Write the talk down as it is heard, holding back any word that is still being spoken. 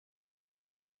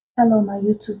Hello, my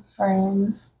YouTube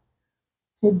friends.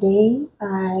 Today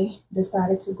I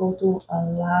decided to go through a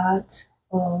lot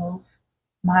of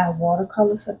my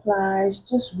watercolor supplies,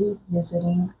 just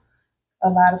revisiting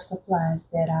a lot of supplies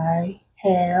that I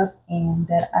have and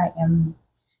that I am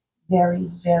very,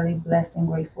 very blessed and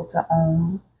grateful to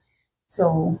own.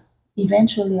 So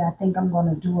eventually, I think I'm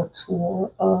going to do a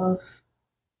tour of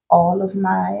all of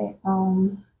my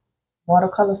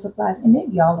watercolor supplies and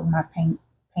maybe all of my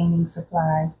painting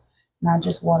supplies, not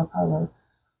just watercolor.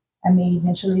 I may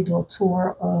eventually do a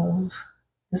tour of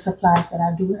the supplies that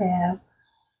I do have,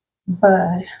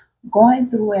 but going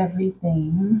through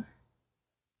everything,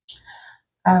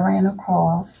 I ran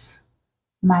across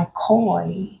my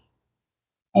koi,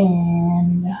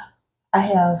 and I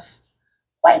have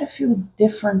quite a few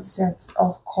different sets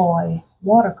of koi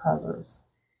watercolors.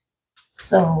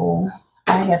 So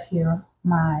I have here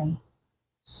my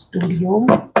studio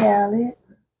palette.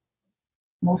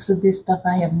 Most of this stuff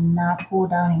I have not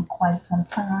pulled out in quite some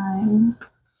time.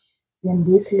 Then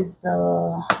this is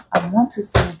I want to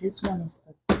say this one is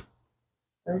the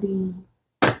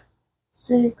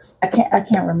 36. I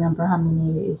can't remember how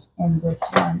many it is in this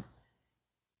one.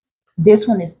 This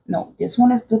one is, no, this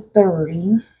one is the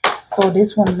 30. So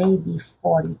this one may be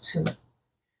 42.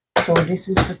 So this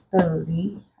is the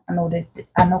 30. I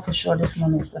know for sure this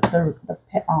one is the 30,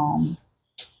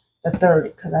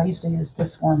 because I used to use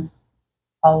this one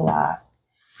a lot.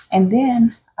 And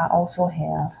then I also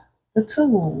have the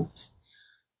tubes.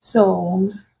 So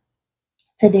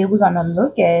today we're going to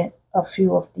look at a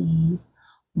few of these,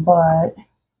 but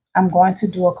I'm going to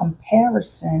do a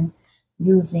comparison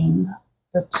using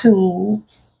the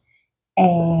tubes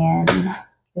and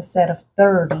the set of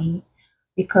 30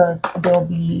 because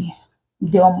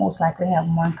they'll most likely have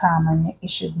more in common.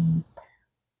 It should be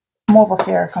more of a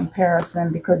fair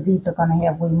comparison because these are going to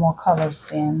have way more colors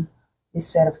than this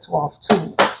set of 12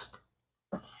 tubes.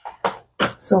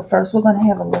 So first we're going to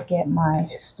have a look at my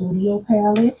studio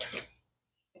palette.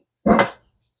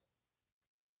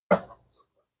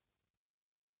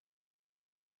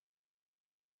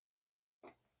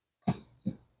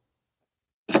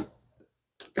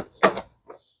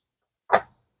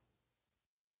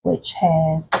 Which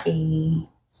has a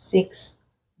 6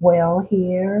 well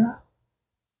here,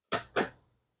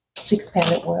 6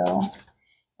 palette well,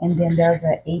 and then there's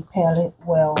an 8 palette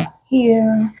well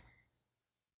here,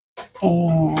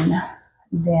 and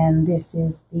then this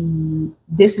is the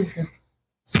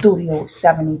Studio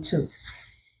 72.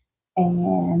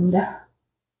 And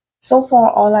so far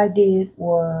all I did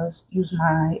was use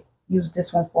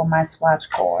this one for my swatch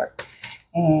card,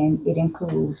 and it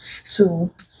includes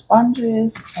 2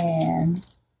 sponges and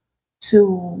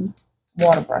 2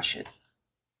 water brushes.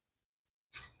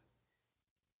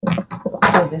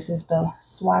 So this is the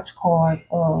swatch card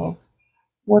of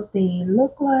what they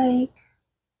look like,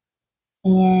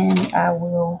 and I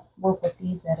will work with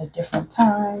these at a different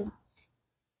time.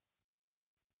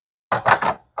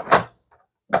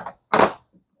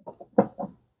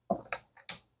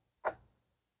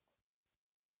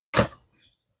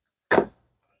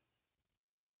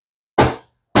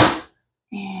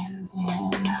 And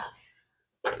then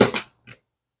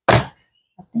I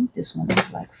think this one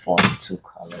is like 42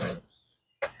 colors,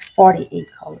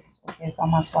 48 colors. Okay, it's on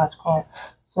my swatch card.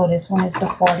 So this one is the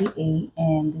 48,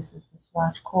 and this is the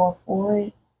swatch card for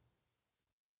it.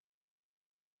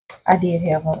 I did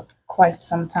have quite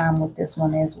some time with this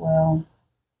one as well.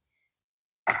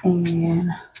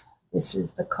 And this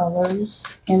is the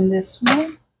colors in this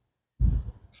one.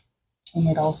 And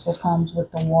it also comes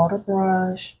with the water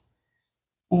brush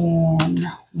and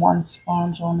 1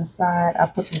 sponge on the side. I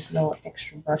put this little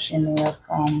extra brush in there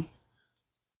from,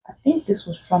 I think this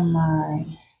was from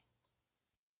my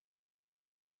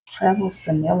Travel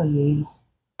Sommelier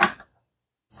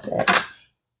set.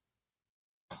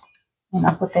 And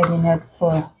I put that in there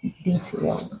for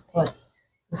details, but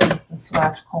this is the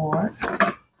swatch card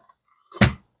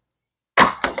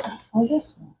for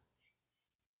this one.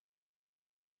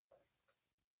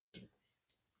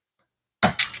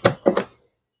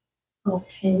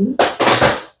 Okay,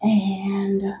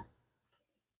 and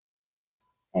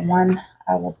the one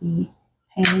I will be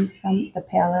painting from, the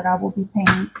palette I will be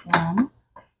painting from,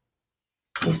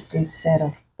 is this set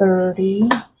of 30.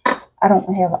 I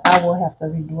will have to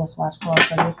redo a swatch card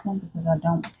for this one because I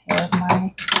don't have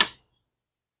my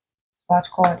swatch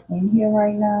card in here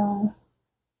right now.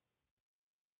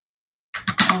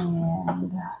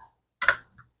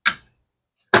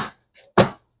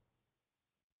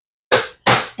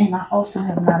 And I also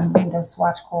have not made a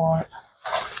swatch card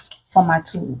for my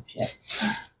tubes yet.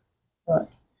 But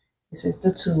this is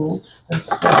the tubes, the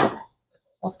set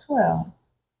of 12.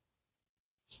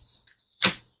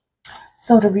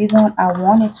 So the reason I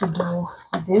wanted to do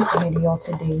this video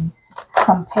today,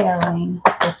 comparing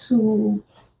the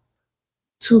tubes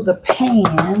to the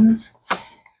pans,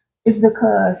 is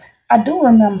because I do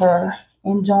remember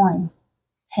enjoying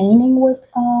painting with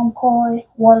koi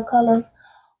watercolors,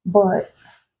 but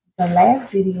the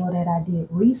last video that I did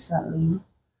recently,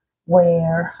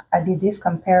 where I did this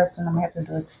comparison, I'm gonna have to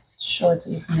do it, show it to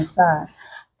you from the side.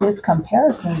 This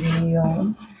comparison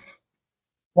video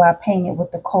where I painted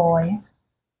with the koi,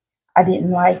 I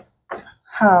didn't like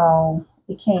how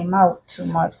it came out too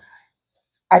much.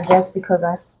 I guess because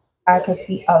I could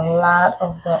see a lot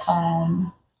of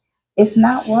the it's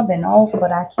not rubbing off,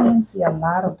 but I can see a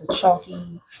lot of the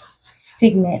chalky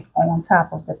pigment on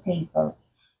top of the paper.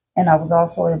 And I was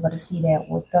also able to see that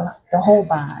with the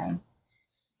Holbein.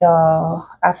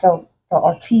 I felt the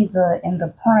Arteza and the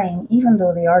Prime, even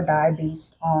though they are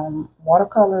dye-based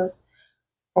watercolors,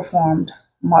 performed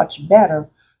much better.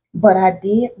 But I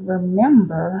did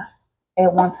remember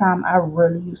at one time I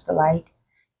really used to like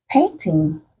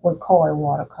painting with koi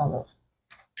watercolors.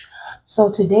 So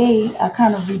today I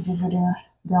kind of revisited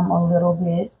them a little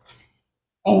bit,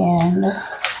 and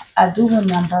I do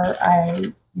remember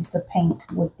I used to paint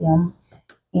with them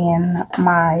in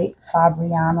my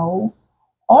Fabriano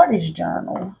artist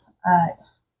journal.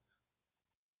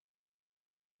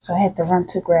 So I had to run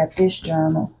to grab this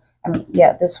journal. I mean,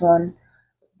 yeah, this one.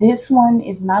 This one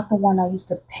is not the one I used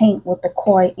to paint with the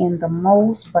koi in the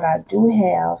most, but I do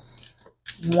have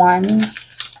one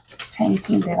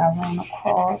painting that I ran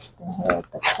across that had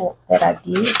the koi that I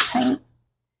did paint.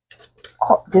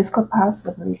 This could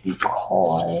possibly be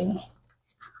koi.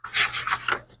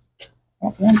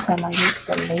 At one time I used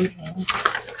the label,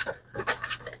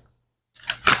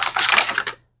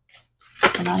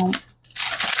 and I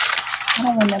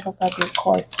don't remember if I did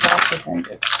koi sparkles in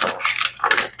this book,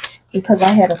 because I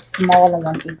had a smaller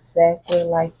one exactly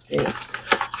like this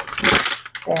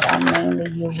that I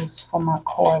mainly use for my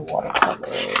koi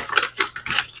watercolors.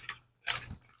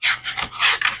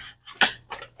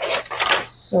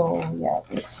 So yeah,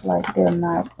 it looks like they're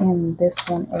not in this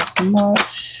one as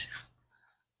much,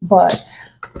 but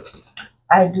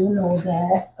I do know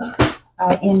that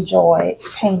I enjoy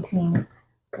painting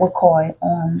with koi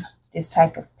on this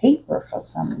type of paper for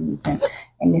some reason.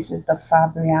 And this is the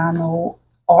Fabriano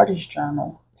artist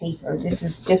journal paper.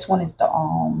 This one is the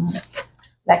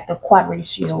like the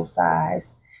quadratio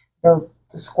size, the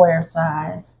square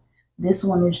size. This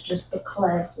one is just the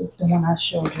classic, the one I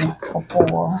showed you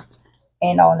before.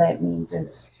 And all that means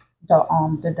is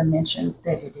the dimensions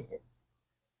that it is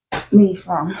made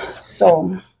from.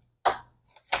 So,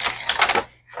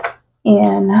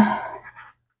 and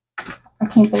I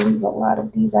can't believe a lot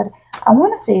of these are, I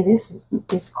want to say this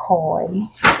is koi.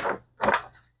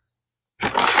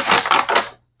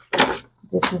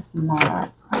 This is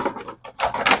not.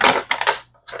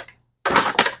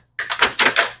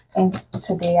 And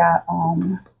today I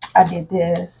did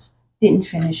this, didn't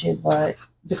finish it, but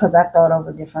because I thought of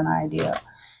a different idea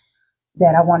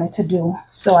that I wanted to do.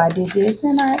 So I did this,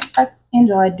 and I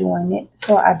enjoyed doing it.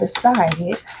 So I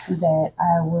decided that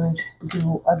I would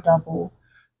do a double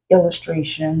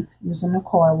illustration using the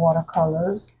koi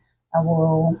watercolors. I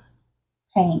will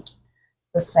paint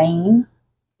the same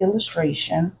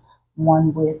illustration,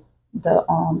 one with the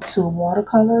tube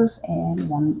watercolors and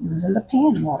one using the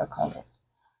pan watercolors.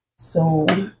 So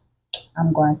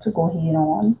I'm going to go ahead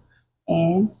on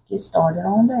and get started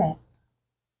on that.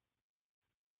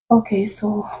 Okay,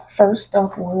 so first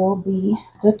up will be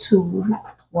the tube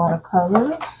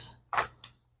watercolors.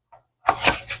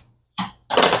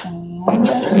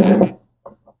 And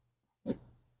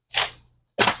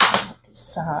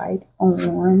decide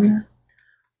on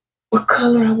what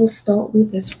color I will start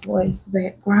with as far as the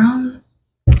background.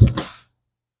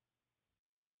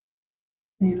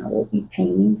 And I will be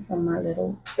painting from my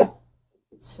little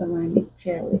ceramic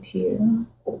palette here.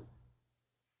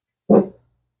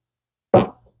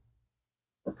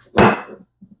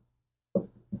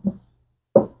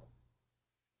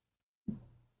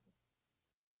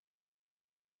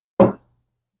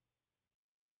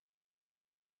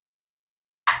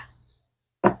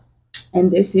 And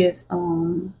this is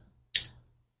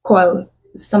koi,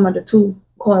 some of the two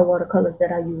koi watercolors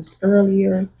that I used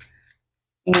earlier.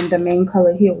 And the main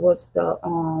color here was the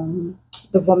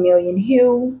vermilion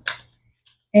hue.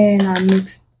 And I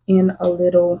mixed in a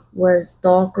little, where it's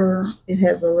darker, it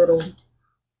has a little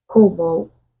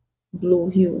cobalt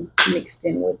blue hue mixed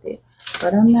in with it.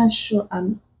 But I'm not sure, I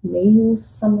may use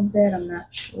some of that, I'm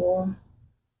not sure.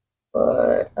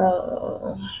 But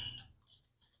I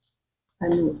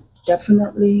know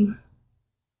definitely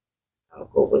I'll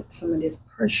go with some of this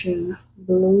Prussian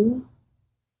blue.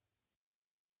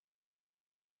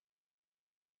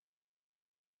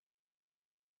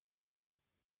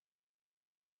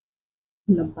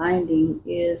 And the binding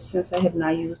is, since I have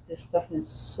not used this stuff in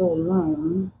so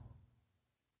long,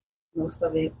 most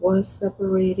of it was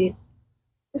separated.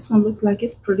 This one looks like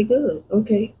it's pretty good.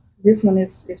 Okay, this one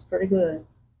is pretty good.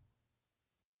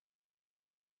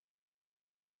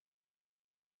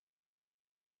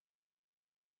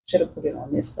 Should have put it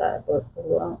on this side, but oh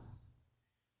well.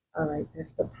 All right,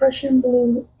 that's the Prussian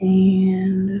blue,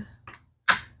 and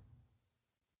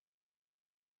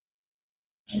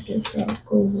I guess I'll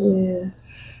go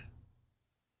with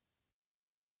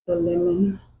the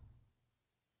lemon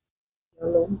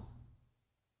yellow.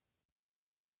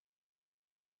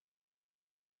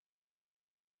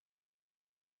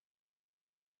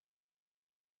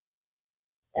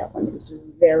 That one is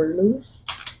very loose.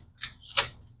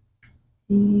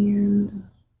 And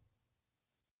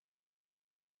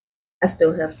I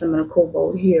still have some in a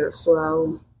cobalt here, so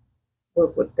I'll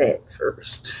work with that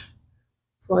first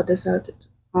before I decide to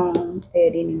add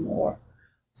any more.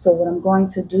 So what I'm going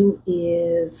to do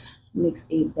is mix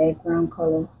a background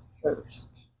color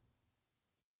first.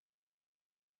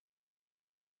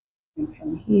 And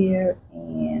from here,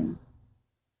 and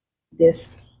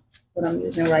this, what I'm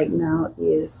using right now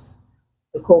is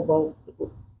the cobalt,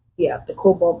 yeah, the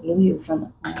cobalt blue hue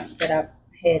from that I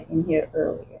had in here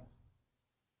earlier.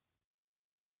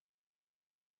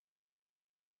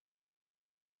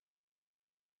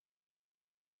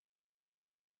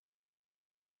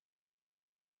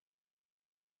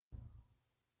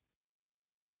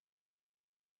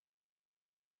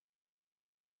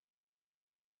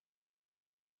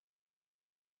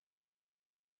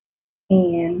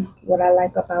 And what I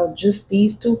like about just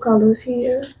these two colors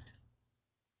here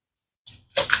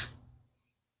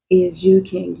is you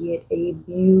can get a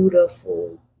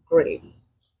beautiful gray.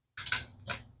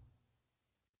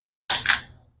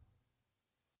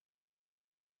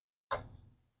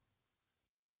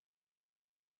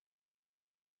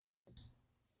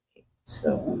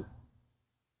 So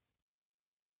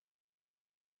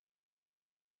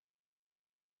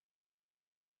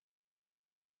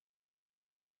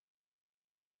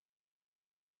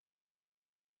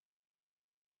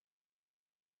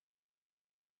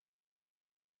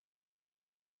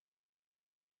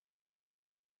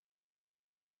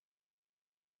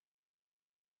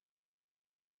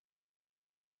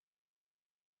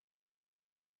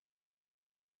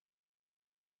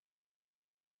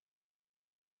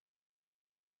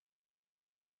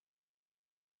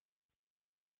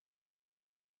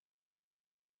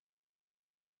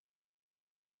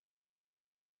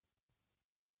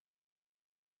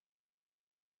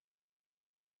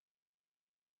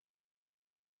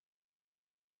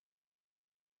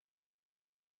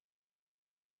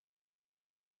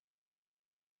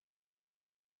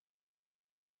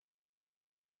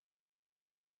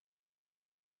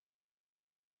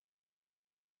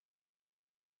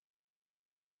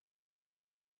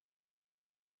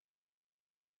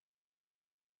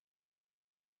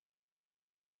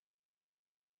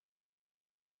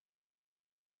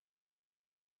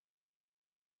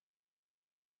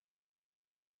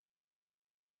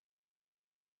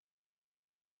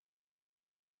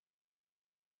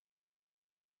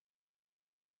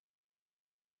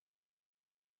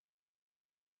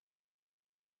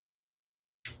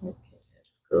okay,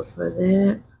 that's good for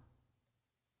that.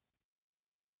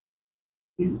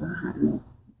 And behind the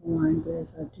wine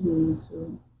glass, I do need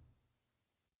to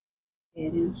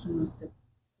add in some of the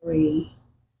gray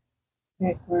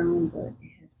background, but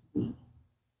it has to be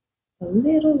a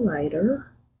little lighter.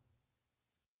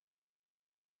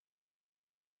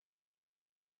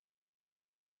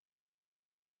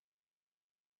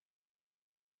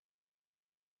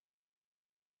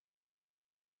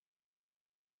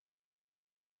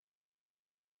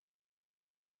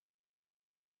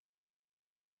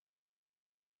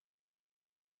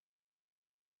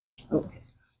 Okay.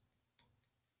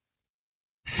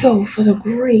 So for the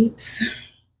grapes,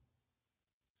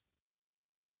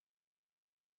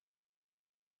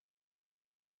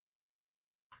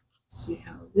 see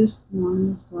how this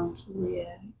one is going to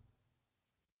react.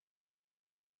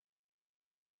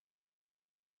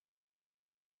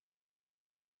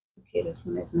 Okay, this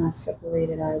one is not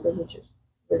separated either, which is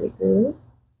really good.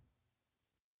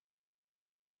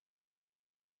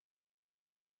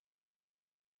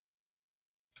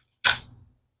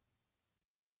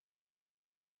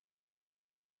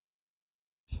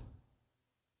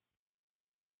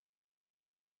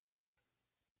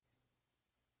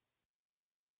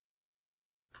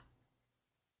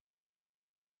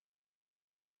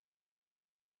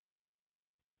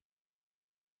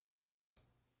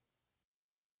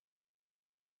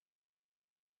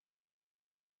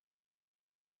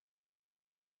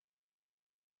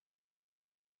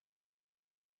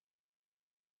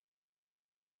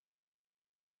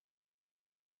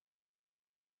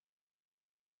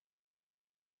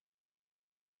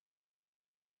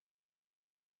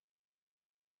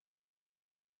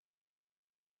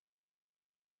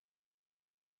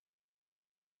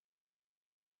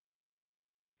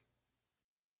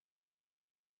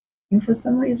 And for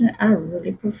some reason, I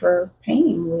really prefer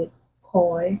painting with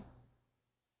koi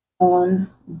on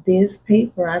this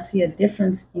paper. I see a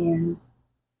difference in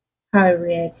how it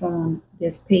reacts on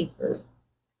this paper.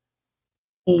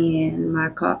 And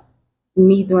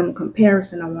me doing the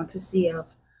comparison, I want to see if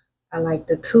I like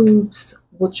the tubes,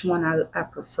 which one I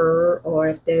prefer, or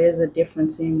if there is a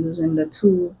difference in using the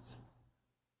tubes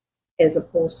as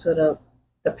opposed to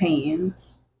the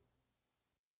pans.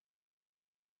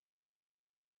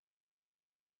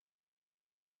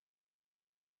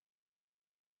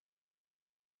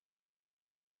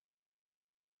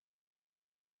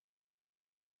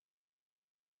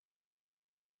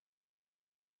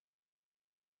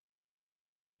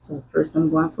 So first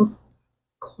I'm going for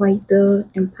quite the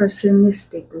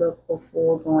impressionistic look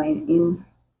before going in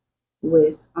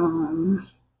with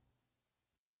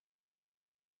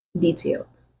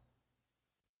details.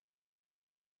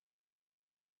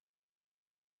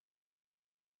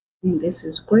 And this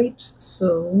is grapes,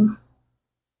 so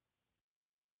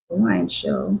the wine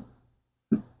shall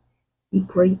be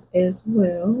grape as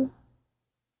well.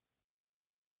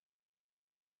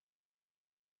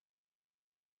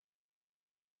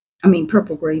 I mean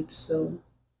purple grapes, so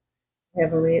I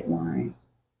have a red wine.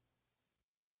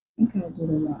 I think I'll do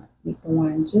the wine. Make the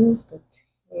wine just a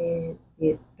tad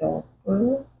bit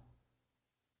darker.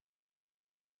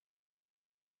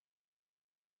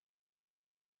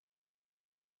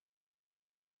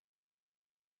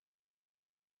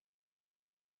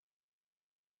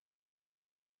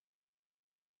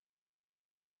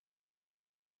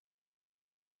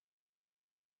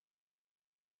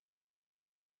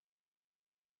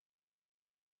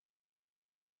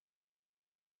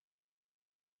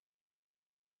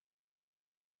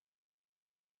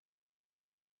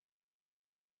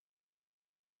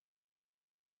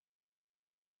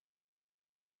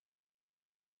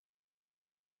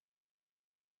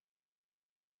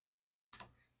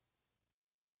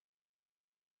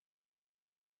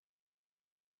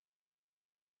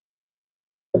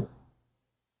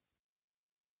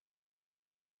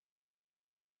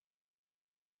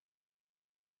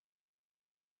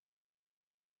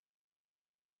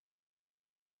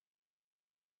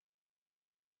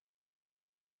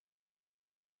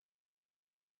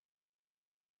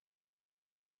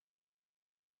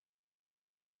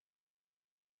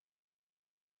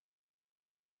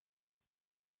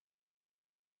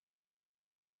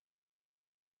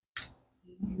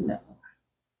 And the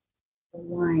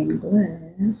wine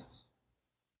glass.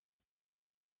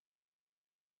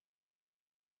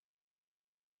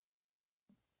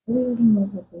 A little more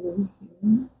of a blue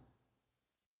here.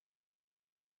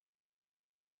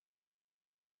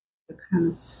 They're kind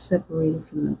of separated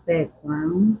from the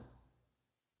background.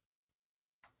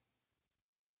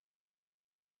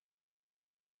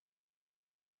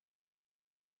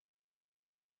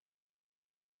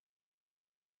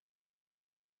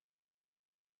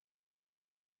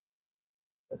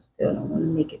 But still don't want to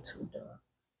make it too dark.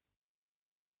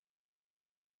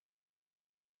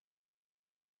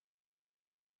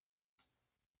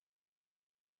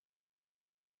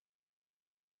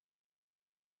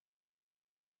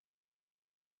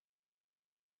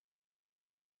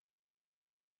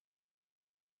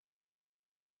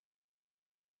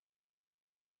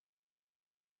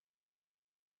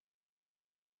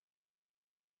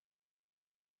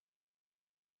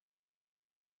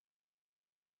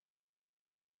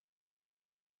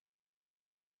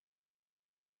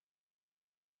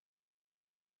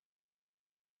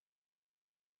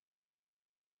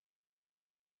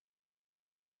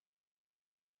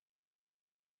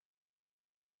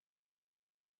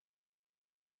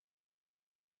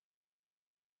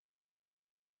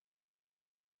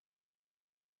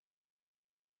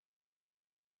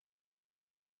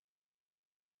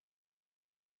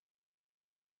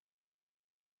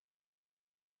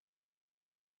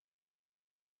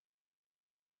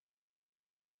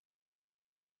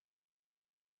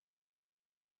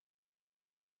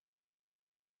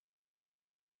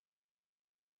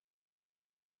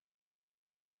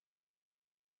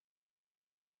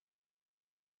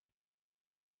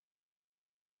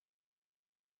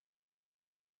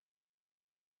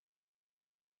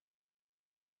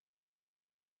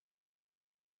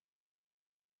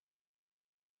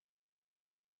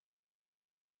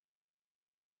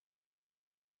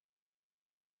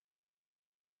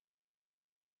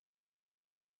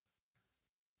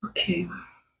 Okay.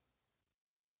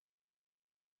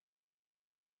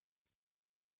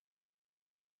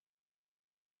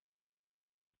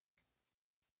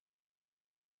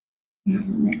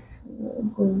 And next we'll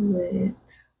go with,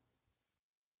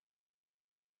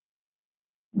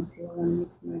 let's see, I want to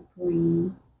mix my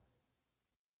green.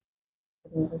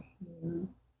 over here.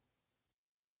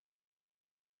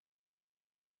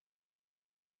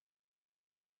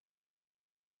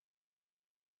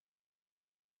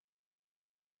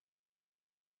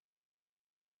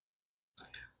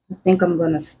 I think I'm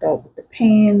going to start with the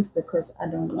pans because I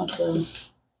don't want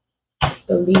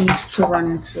the leaves to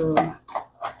run into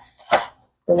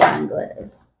the wine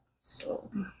glass. So,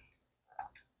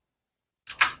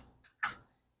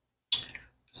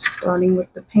 starting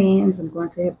with the pans, I'm going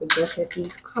to have to guess at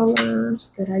these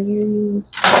colors that I use.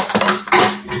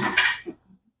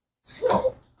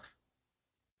 So,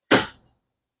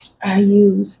 I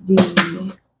use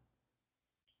the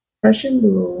Prussian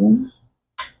blue.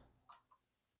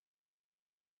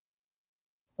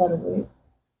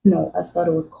 I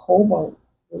started with cobalt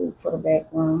blue for the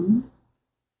background.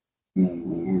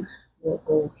 And we'll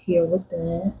go here with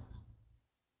that.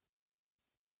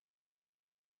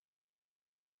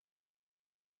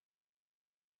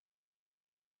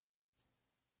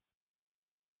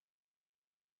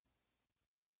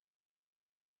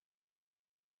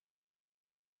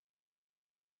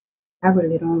 I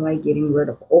really don't like getting rid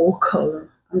of old color.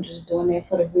 I'm just doing that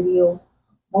for the video.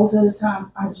 Most of the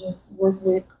time, I just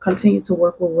continue to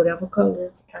work with whatever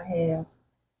colors I have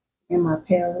in my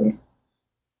palette.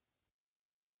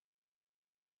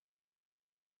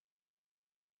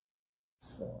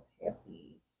 So I have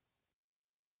the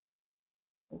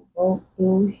cobalt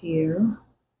blue here.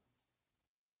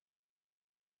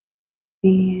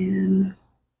 And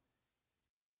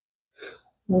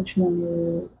which one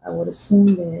is, I would assume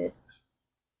that,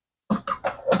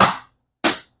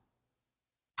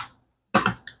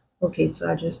 okay,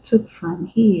 so I just took from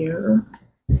here,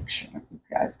 make sure you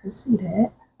guys can see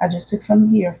that. I just took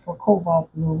from here for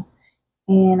cobalt blue.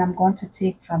 And I'm going to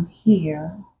take from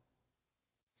here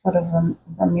for the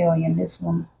vermilion. This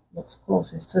one looks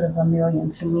closest to the vermilion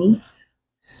to me.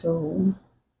 So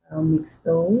I'll mix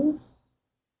those.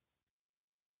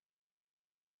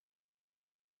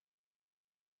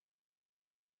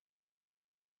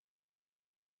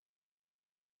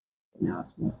 Now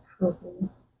it's more purple.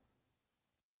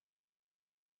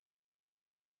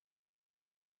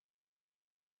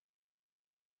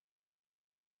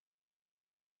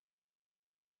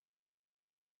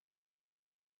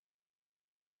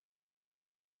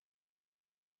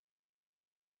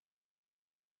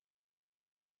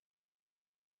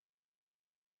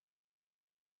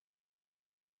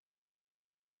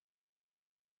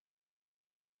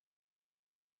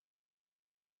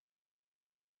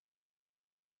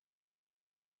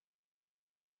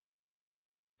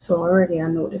 So already I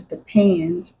noticed the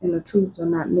pans and the tubes are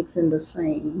not mixing the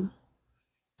same.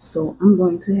 So I'm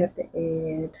going to have to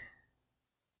add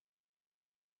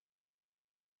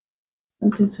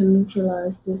something to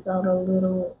neutralize this out a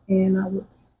little. And I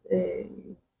would say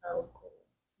I'll go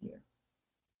here.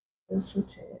 Just a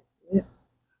tad bit.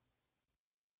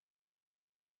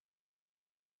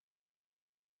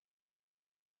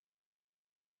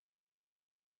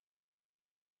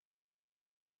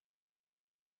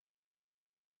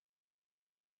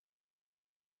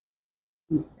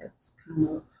 That's kind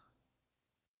of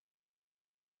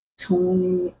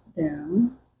toning it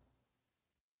down.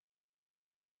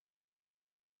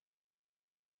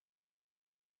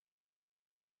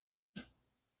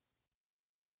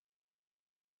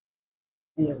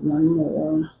 Add one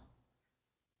more.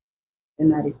 They're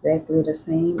not exactly the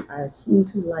same. I seem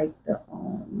to like the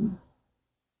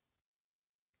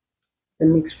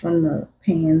mix from the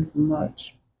pans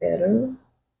much better.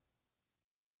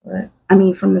 But I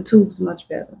mean from the tubes much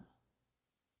better.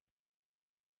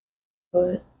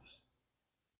 But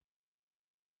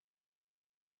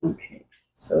okay,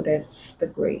 so that's the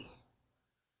gray.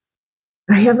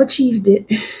 I have achieved it.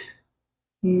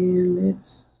 And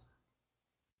let's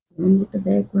end with the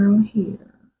background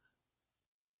here.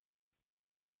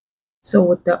 So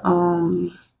with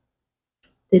the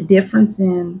difference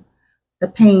in the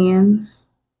pans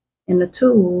and the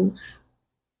tubes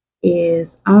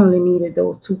is I only needed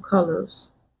those two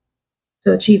colors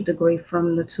to achieve the gray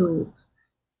from the tubes.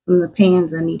 From the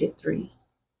pans I needed 3.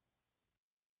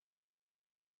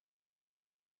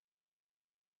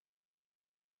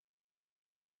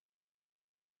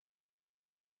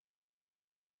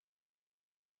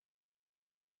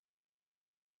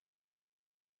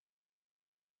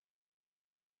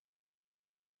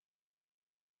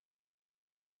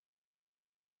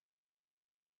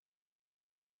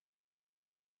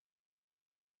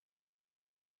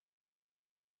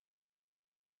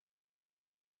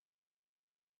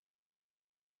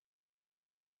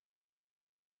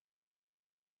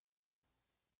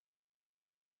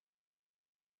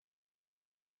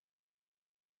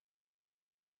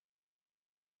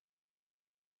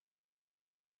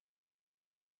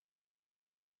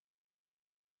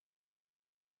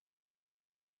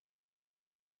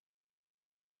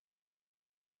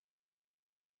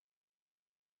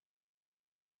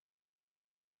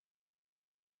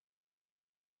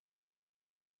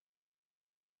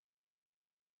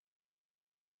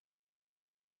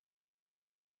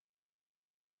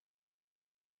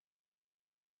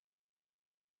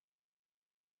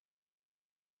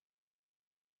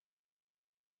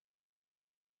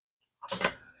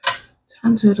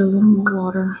 Time to add a little more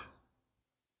water.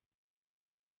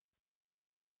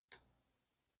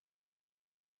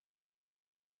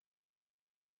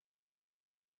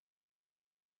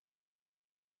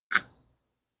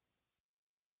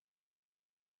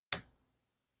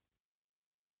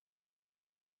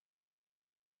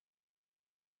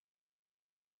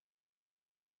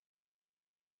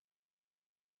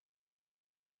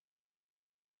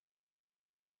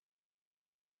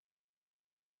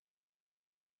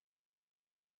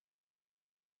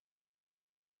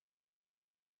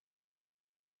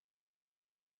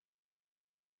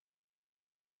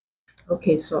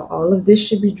 Okay, so all of this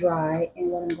should be dry,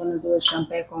 and what I'm going to do is jump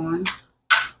back on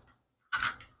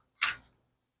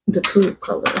the tube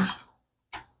color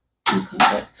and come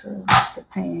back to the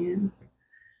pan.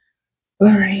 All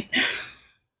right.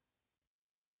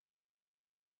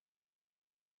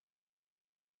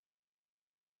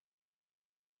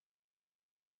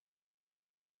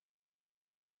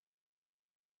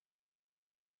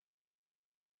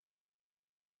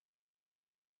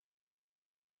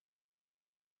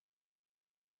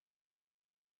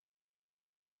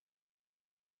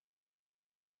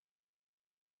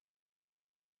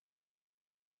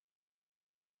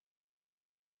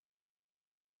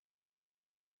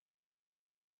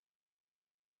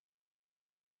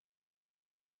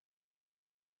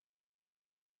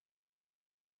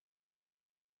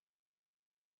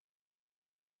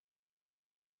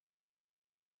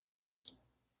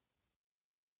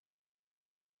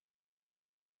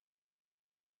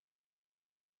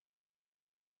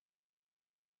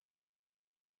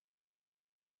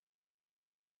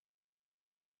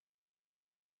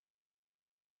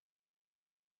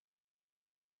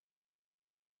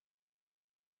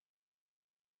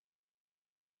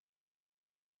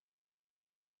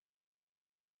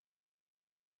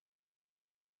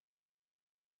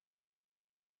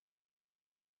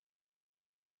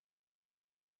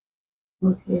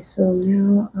 Okay, so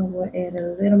now I will add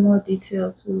a little more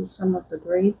detail to some of the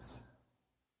grapes.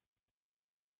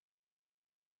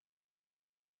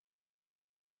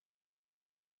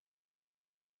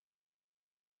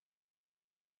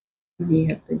 You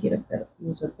have to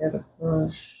use a better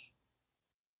brush.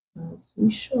 I'll see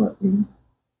shortly.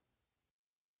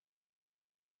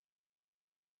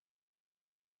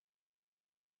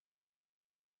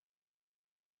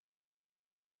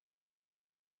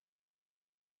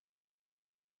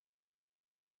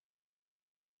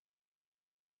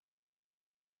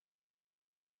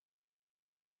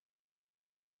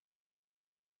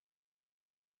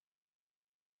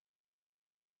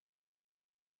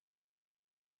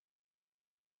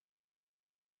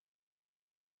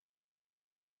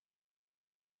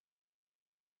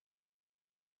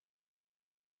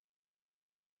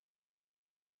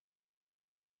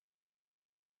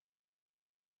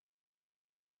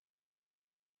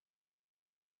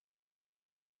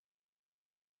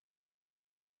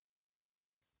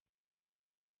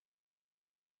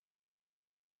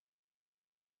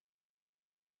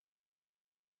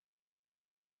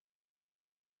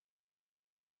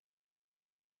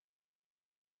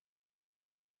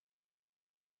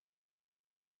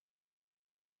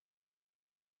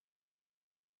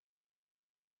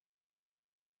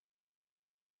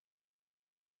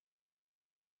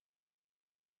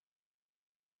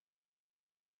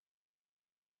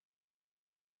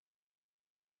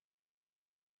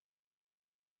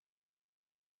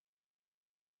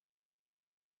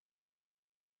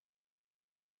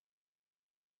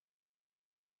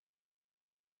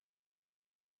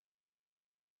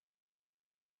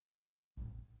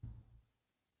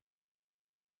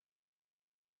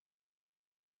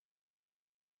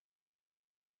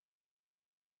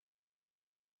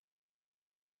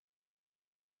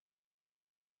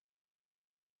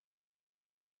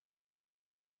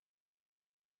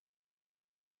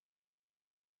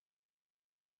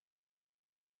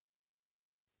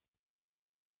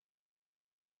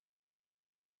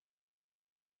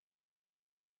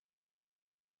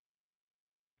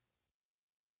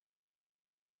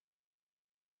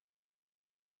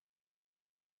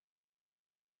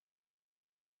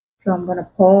 So I'm going to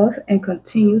pause and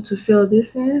continue to fill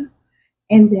this in,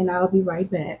 and then I'll be right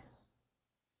back.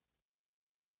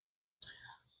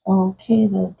 Okay,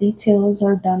 the details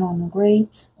are done on the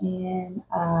grapes, and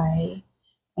I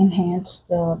enhanced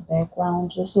the background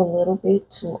just a little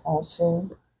bit to also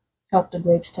help the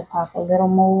grapes to pop a little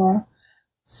more.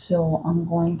 So I'm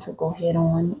going to go ahead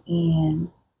on and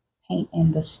paint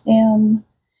in the stem,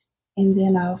 and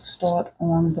then I'll start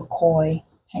on the koi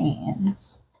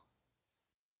hands.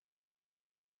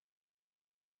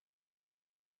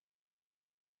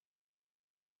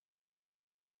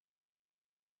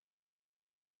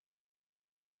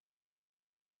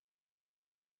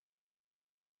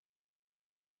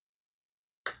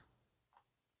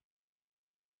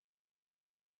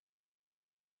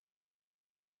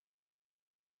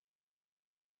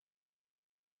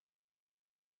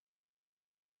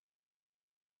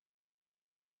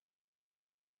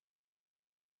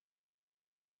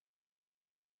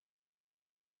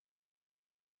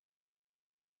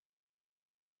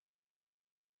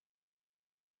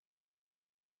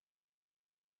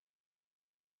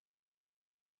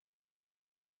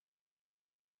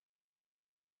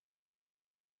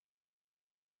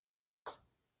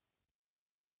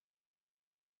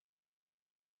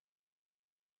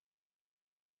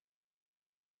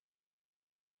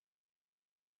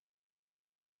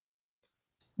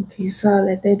 Okay, so I'll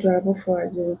let that dry before I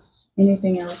do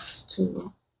anything else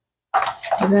to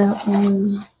that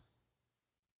one.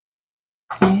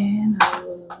 And I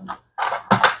will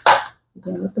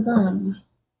begin with the bottom.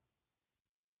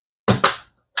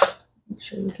 Make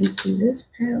sure you can see this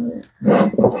palette.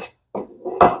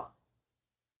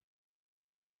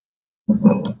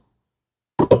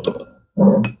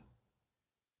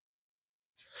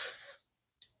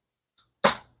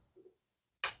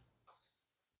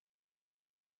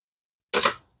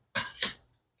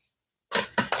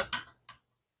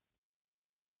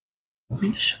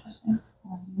 Make sure it's in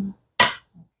frame.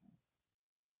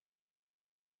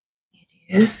 It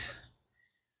is.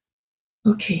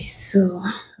 Okay, so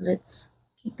let's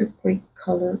get the great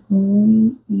color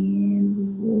going, and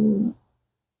we will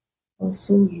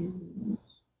also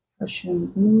use Prussian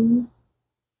blue.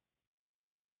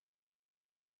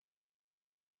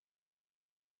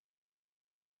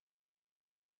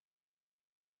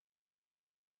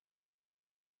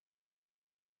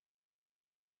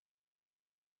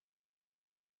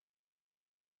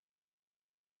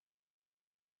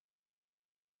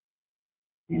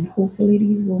 And hopefully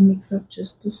these will mix up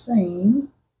just the same.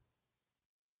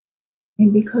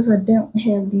 And because I don't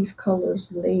have these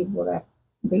colors labeled, I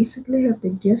basically have to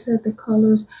guess at the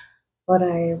colors, but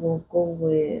I will go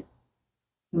with,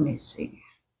 let me see,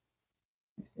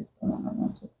 if this is the one I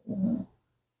want to put in.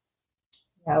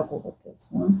 Yeah, I'll go with this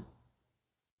one.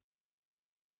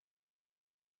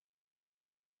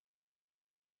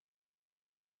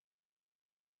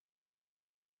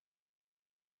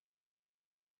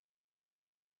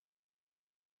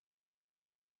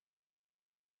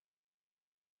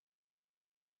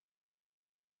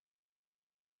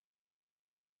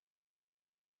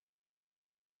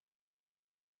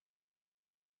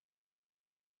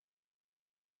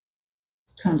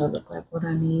 It's kind of look like what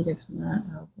I need. If not,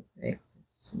 I'll go back.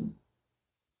 Let's see.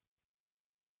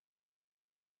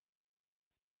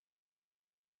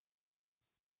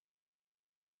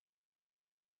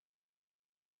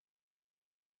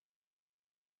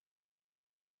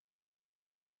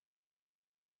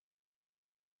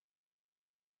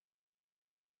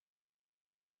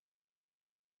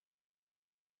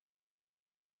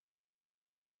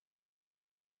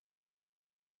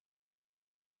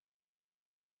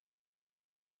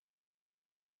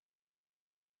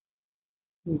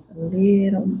 Need a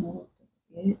little more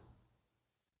of it.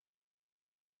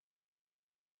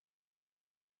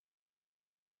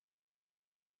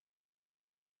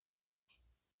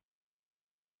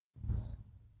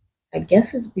 I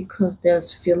guess it's because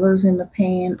there's fillers in the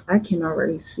pan. I can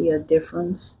already see a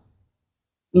difference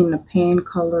in the pan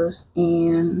colors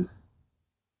and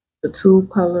the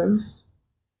tube colors.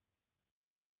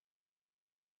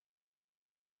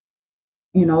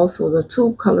 And also the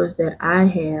tube colors that I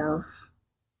have,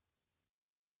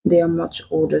 they're much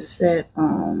older set.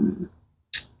 I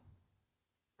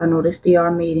noticed they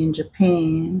are made in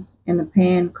Japan, and the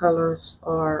pan colors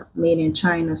are made in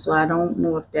China. So I don't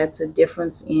know if that's a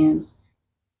difference in,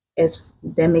 as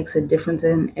that makes a difference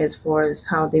in as far as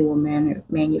how they were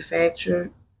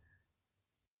manufactured.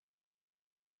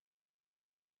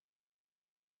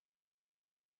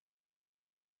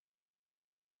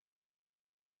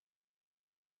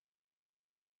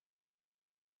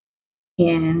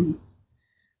 And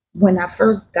when I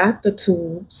first got the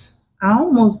tubes, I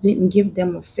almost didn't give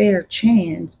them a fair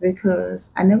chance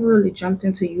because I never really jumped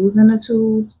into using the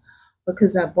tubes,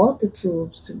 because I bought the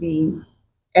tubes to be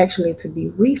actually to be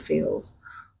refills.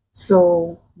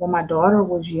 So when my daughter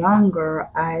was younger,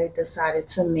 I decided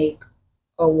to make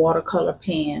a watercolor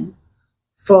pan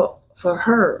for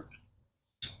her,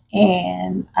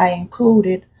 and I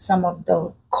included some of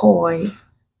the Koi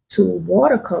Tube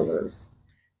Watercolors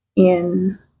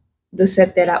in the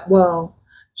set that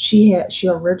she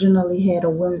originally had a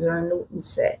Winsor and Newton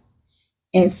set,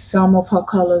 and some of her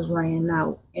colors ran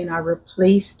out, and I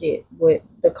replaced it with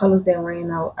the colors that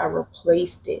ran out. I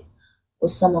replaced it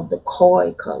with some of the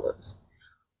Koi colors,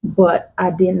 but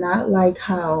I did not like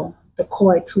how the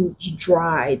Koi tubes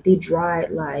dried. They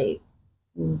dried like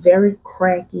very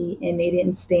cracky, and they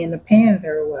didn't stay in the pan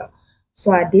very well.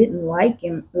 So I didn't like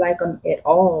them at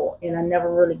all, and I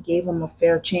never really gave them a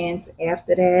fair chance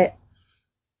after that.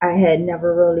 I had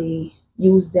never really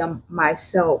used them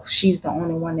myself. She's the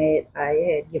only one that I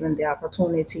had given the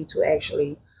opportunity to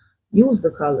actually use the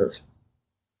colors.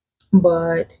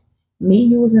 But me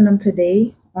using them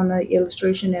today on the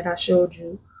illustration that I showed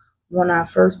you when I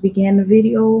first began the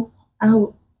video,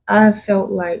 I felt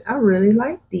like I really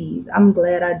like these. I'm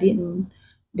glad I didn't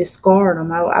discard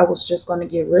them. I was just going to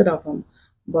get rid of them,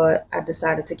 but I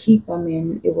decided to keep them,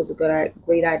 and it was a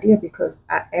great idea because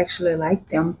I actually like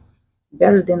them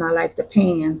better than I like the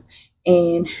pans.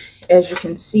 And as you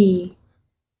can see,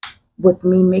 with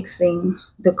me mixing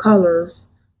the colors,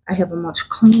 I have a much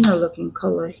cleaner looking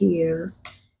color here,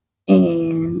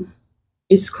 and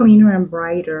it's cleaner and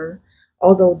brighter.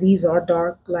 Although these are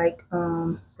dark like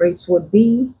grapes would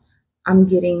be, I'm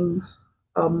getting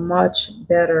a much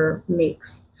better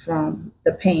mix from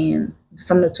the pan,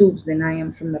 from the tubes, than I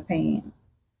am from the pan.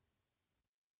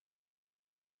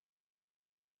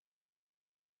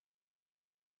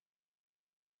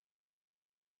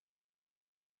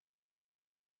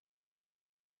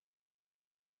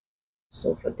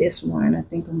 So for this one, I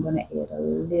think I'm going to add a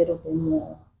little bit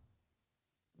more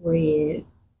red.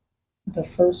 The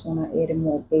first one I added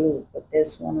more blue, but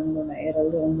this one I'm going to add a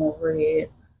little more red.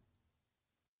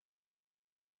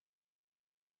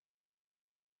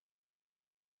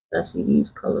 I see these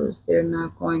colors, they're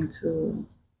not going to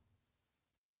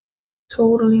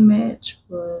totally match,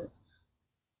 but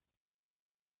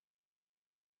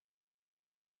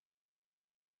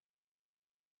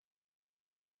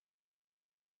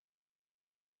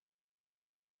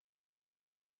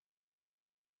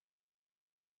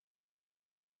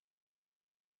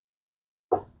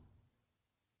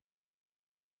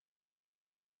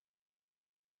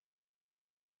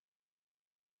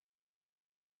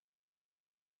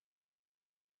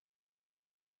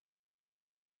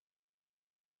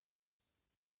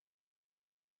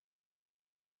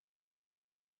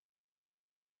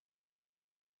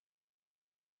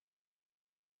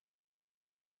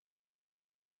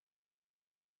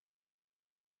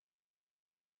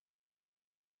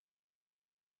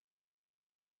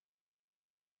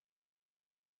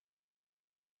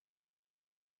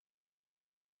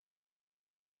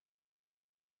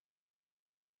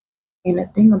and the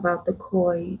thing about the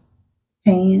koi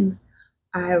pan,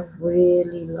 I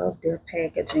really love their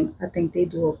packaging. I think they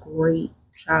do a great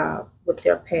job with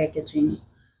their packaging.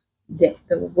 The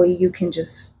way you can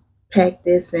just pack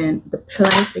this, and the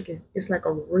plastic is, it's like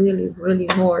a really, really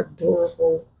hard,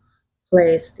 durable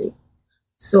plastic.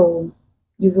 So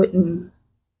you wouldn't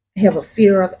have a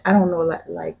fear of, I don't know,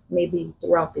 like maybe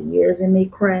throughout the years it may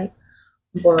crack,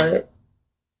 but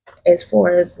as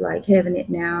far as like having it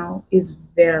now, is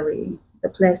very, the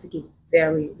plastic is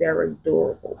very, very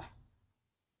durable.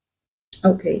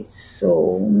 Okay,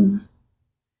 so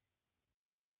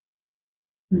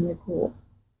let me go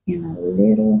in a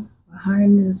little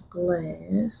behind this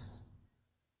glass.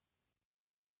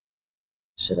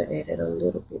 Should have added a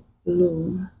little bit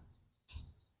blue.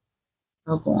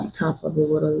 I'll go on top of it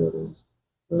with a little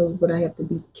blue, but I have to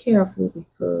be careful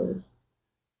because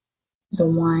the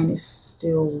wine is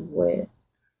still wet.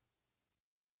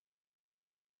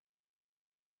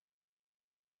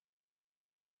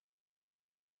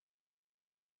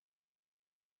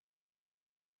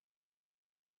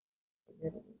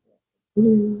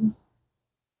 Blue.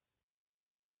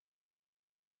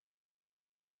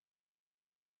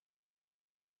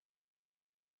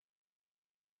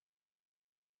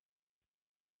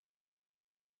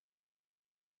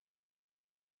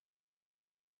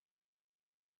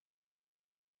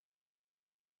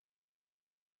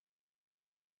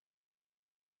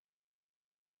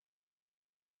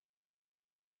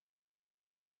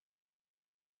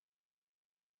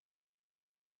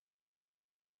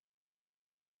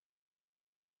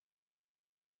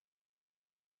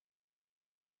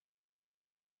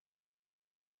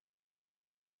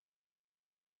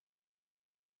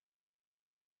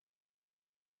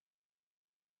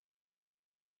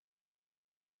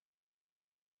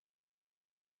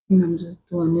 And I'm just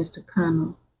doing this to kind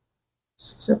of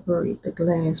separate the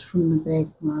glass from the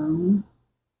background.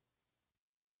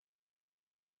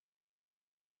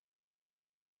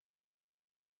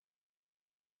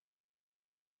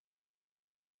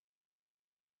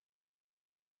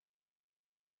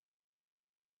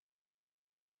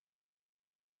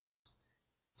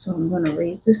 So I'm going to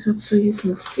raise this up so you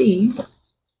can see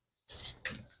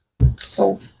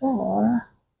so far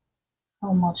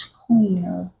how much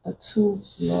cleaner the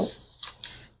tubes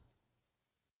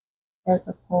look as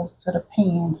opposed to the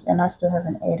pans. And I still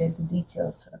haven't added the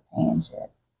details to the pans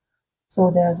yet. So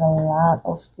there's a lot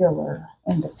of filler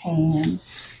in the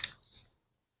pans.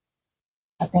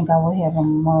 I think I would have a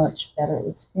much better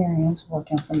experience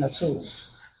working from the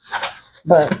tubes.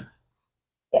 But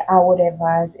I would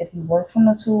advise, if you work from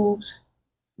the tubes,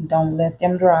 don't let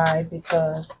them dry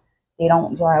because they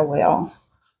don't dry well.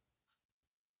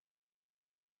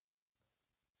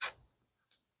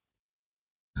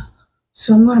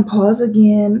 So I'm going to pause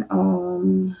again.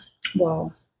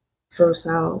 Well, first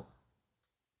I'll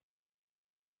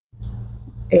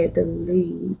add the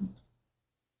lid.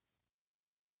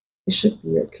 It should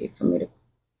be okay for me to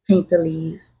paint the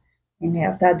leaves. And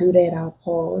after I do that, I'll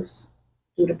pause,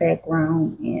 do the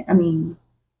background, and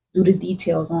do the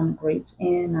details on the grapes,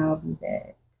 and I'll be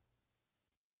back.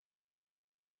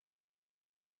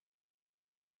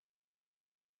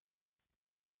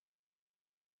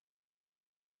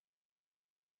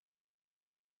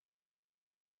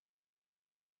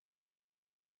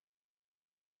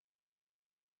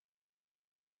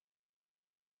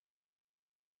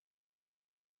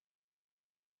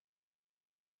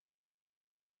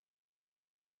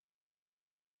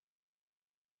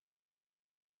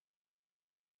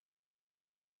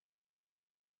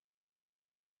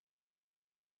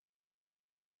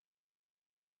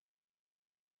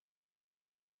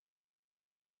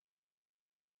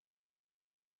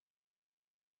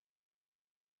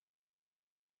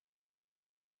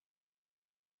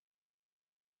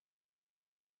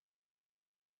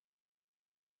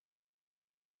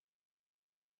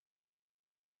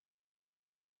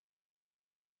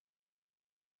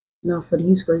 Now for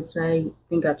these grapes, I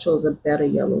think I chose a better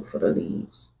yellow for the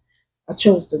leaves. I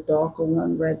chose the darker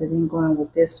one rather than going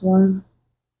with this one.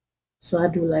 So I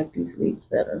do like these leaves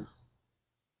better.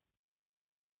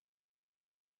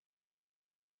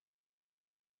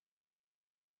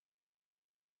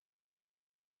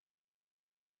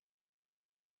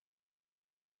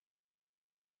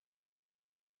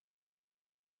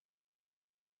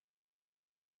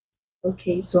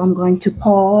 Okay, so I'm going to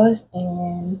pause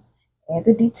and add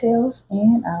the details,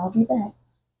 and I'll be back.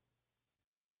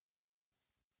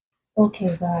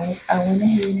 Okay guys, I went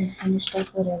ahead and finished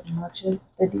up with as much of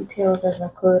the details as I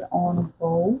could on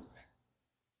both.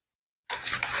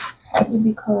 Partly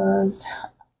because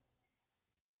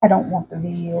I don't want the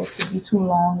video to be too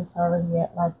long. It's already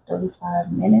at like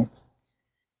 35 minutes.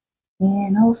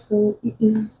 And also it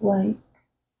is like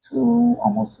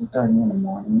almost 2:30 in the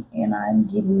morning, and I'm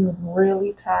getting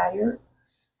really tired.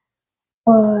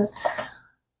 But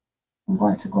I'm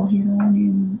going to go ahead on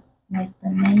and write the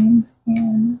names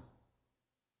in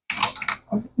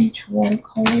of each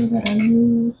watercolor that I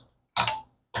use.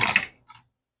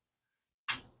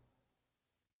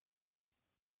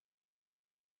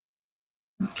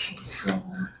 Okay, so,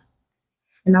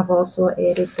 and I've also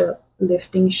added the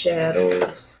lifting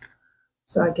shadows.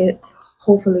 So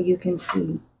hopefully you can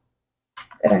see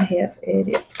that I have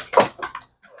added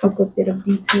a good bit of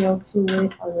detail to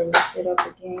it. I will lift it up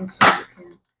again so you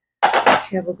can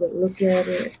have a good look at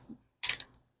it.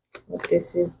 But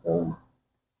this is the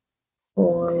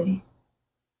boy.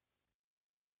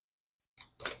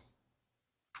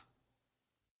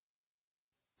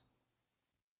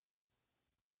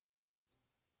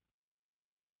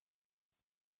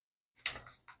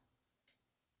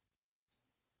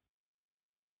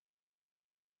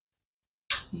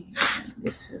 And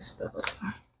this is the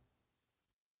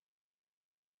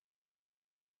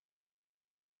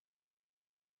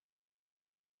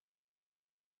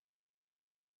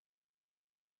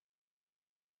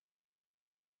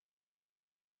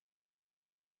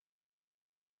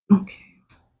okay.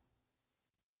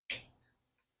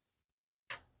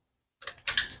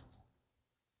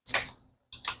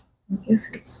 I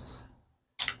guess it's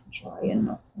dry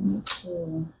enough for me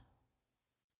to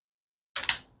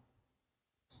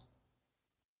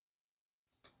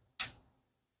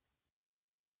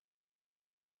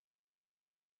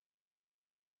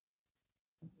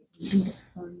do the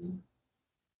fun.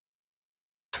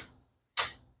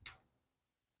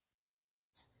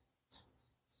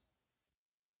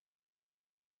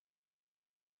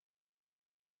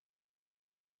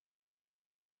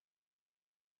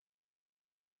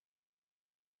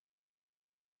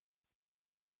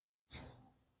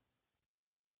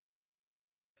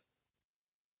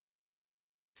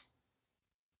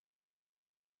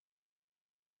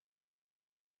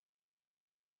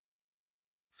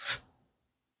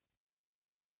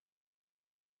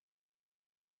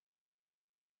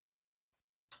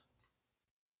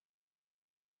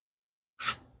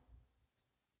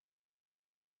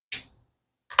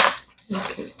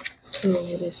 Okay, so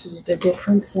this is the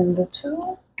difference in the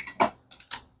two.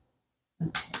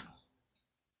 Okay,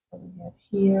 so we have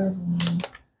here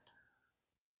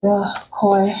the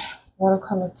Koi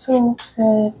watercolor tube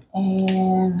set,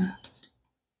 and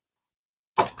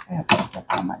I have to step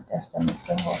on my desk that makes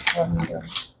it hard for me to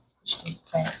push this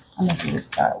back. I'm gonna do this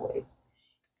sideways.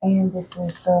 And this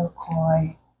is the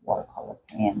Koi watercolor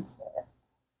pan set.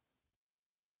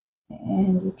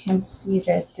 And you can see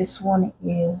that this one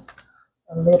is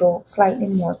a little slightly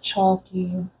more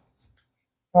chalky,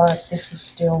 but this is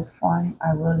still fun.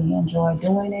 I really enjoy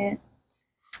doing it.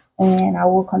 And I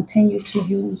will continue to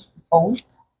use both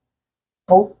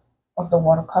of the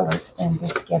watercolors in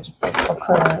this sketchbook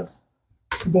because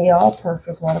They are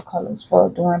perfect watercolors for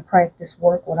doing practice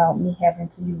work without me having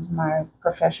to use my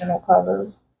professional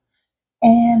colors.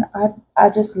 And I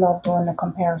just love doing the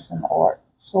comparison art.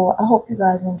 So I hope you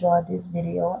guys enjoyed this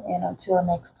video, and until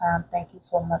next time, thank you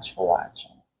so much for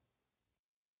watching.